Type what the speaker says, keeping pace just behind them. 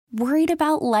Worried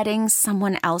about letting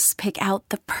someone else pick out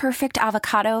the perfect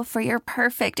avocado for your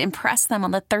perfect impress them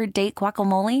on the third date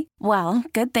guacamole? Well,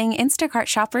 good thing Instacart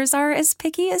shoppers are as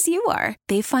picky as you are.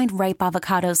 They find ripe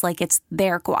avocados like it's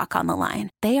their guac on the line.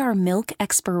 They are milk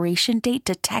expiration date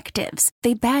detectives.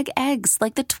 They bag eggs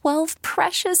like the 12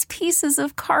 precious pieces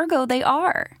of cargo they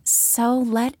are. So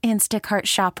let Instacart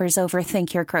shoppers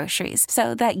overthink your groceries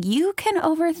so that you can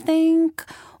overthink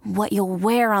what you'll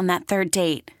wear on that third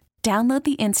date. Download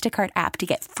the Instacart app to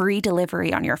get free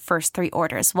delivery on your first 3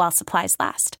 orders while supplies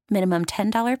last. Minimum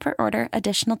 $10 per order.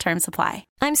 Additional terms apply.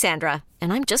 I'm Sandra,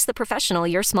 and I'm just the professional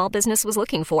your small business was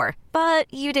looking for. But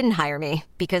you didn't hire me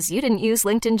because you didn't use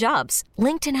LinkedIn Jobs.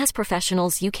 LinkedIn has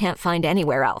professionals you can't find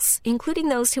anywhere else, including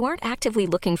those who aren't actively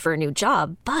looking for a new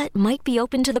job, but might be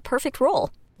open to the perfect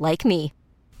role, like me.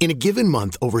 In a given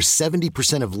month, over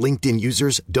 70% of LinkedIn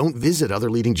users don't visit other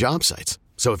leading job sites.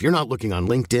 So if you're not looking on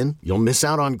LinkedIn, you'll miss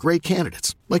out on great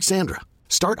candidates like Sandra.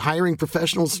 Start hiring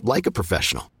professionals like a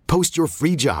professional. Post your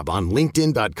free job on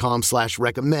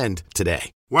linkedin.com/recommend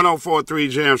today. 104.3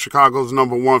 Jam, Chicago's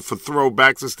 #1 for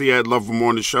throwbacks. It's the Ed Lover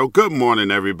Morning Show. Good morning,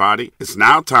 everybody. It's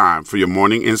now time for your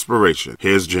morning inspiration.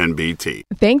 Here's Jen BT.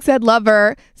 Thanks, Ed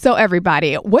Lover. So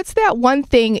everybody, what's that one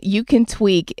thing you can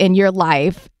tweak in your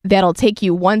life that'll take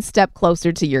you one step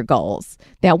closer to your goals?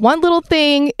 That one little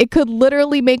thing, it could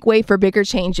literally make way for bigger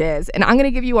changes. And I'm going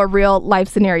to give you a real life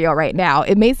scenario right now.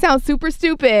 It may sound super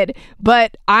stupid,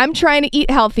 but I'm trying to eat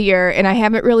healthier and I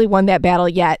haven't really won that battle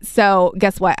yet. So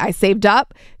guess what? I saved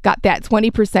up, got that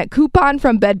 20% coupon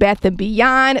from Bed Bath &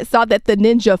 Beyond, saw that the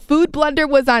Ninja Food Blender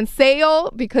was on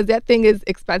sale because that thing is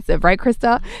expensive, right,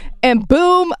 Krista? And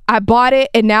boom, I bought it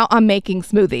and now I'm making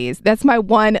smoothies. That's my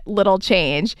one little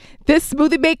change. This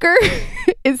smoothie maker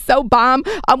is so bomb.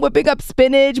 I'm whipping up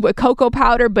spinach with cocoa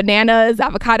powder, bananas,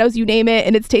 avocados, you name it,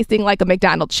 and it's tasting like a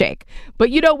McDonald's shake. But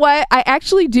you know what? I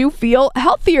actually do feel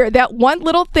healthier. That one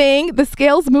little thing, the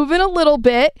scale's moving a little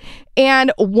bit,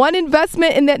 and one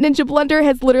investment in that Ninja Blender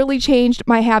has literally changed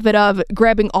my habit of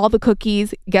grabbing all the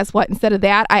cookies. Guess what? Instead of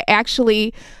that, I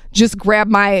actually just grab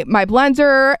my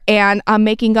blender and I'm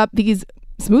making up these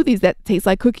smoothies that taste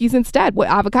like cookies instead with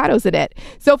avocados in it.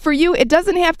 So for you, it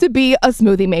doesn't have to be a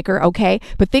smoothie maker, okay?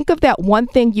 But think of that one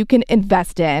thing you can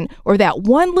invest in or that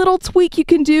one little tweak you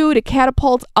can do to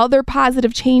catapult other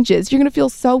positive changes. You're going to feel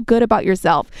so good about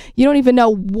yourself. You don't even know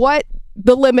what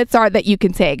the limits are that you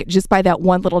can take just by that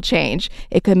one little change.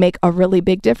 It could make a really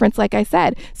big difference, like I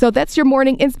said. So that's your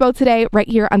morning inspo today right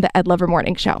here on the Ed Lover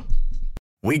Morning Show.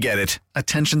 We get it.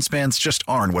 Attention spans just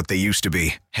aren't what they used to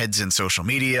be. Heads in social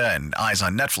media and eyes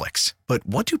on Netflix. But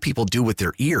what do people do with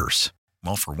their ears?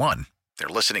 Well, for one, they're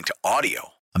listening to audio.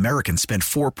 Americans spend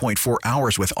 4.4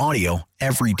 hours with audio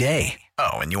every day.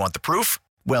 Oh, and you want the proof?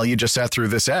 Well, you just sat through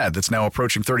this ad that's now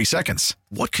approaching 30 seconds.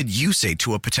 What could you say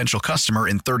to a potential customer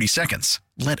in 30 seconds?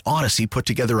 Let Odyssey put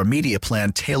together a media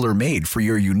plan tailor-made for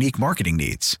your unique marketing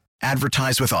needs.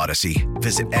 Advertise with Odyssey.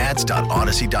 Visit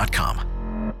ads.odyssey.com.